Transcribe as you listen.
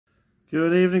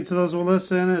Good evening to those who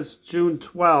listen. It's June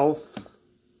 12th,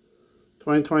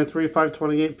 2023,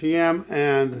 5:28 p.m.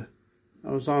 And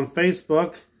I was on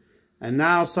Facebook, and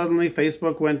now suddenly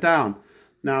Facebook went down.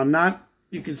 Now,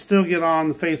 you can still get on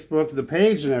the Facebook, the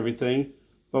page and everything,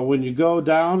 but when you go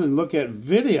down and look at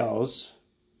videos,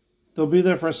 they'll be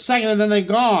there for a second and then they're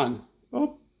gone.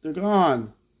 Oh, they're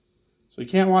gone. So you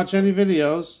can't watch any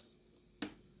videos.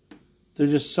 They're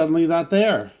just suddenly not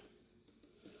there.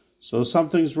 So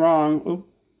something's wrong. Oop.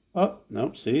 Oh,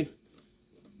 nope, see?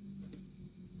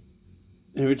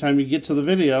 Every time you get to the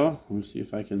video, let me see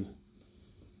if I can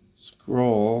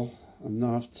scroll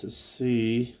enough to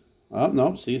see. Oh,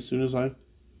 nope, see, as soon as I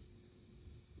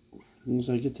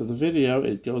get to the video,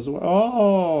 it goes away.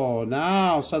 Oh,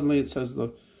 now suddenly it says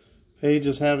the page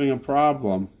is having a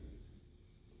problem.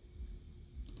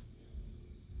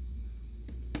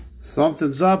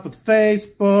 Something's up with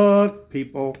Facebook,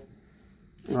 people.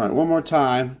 All right, one more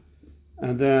time,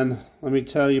 and then let me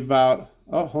tell you about...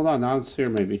 Oh, hold on, now it's here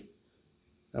maybe.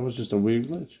 That was just a weird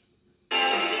glitch.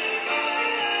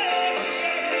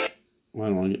 Well, I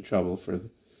don't want to get in trouble for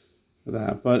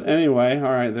that. But anyway,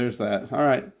 all right, there's that. All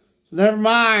right, so never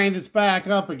mind, it's back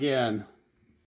up again.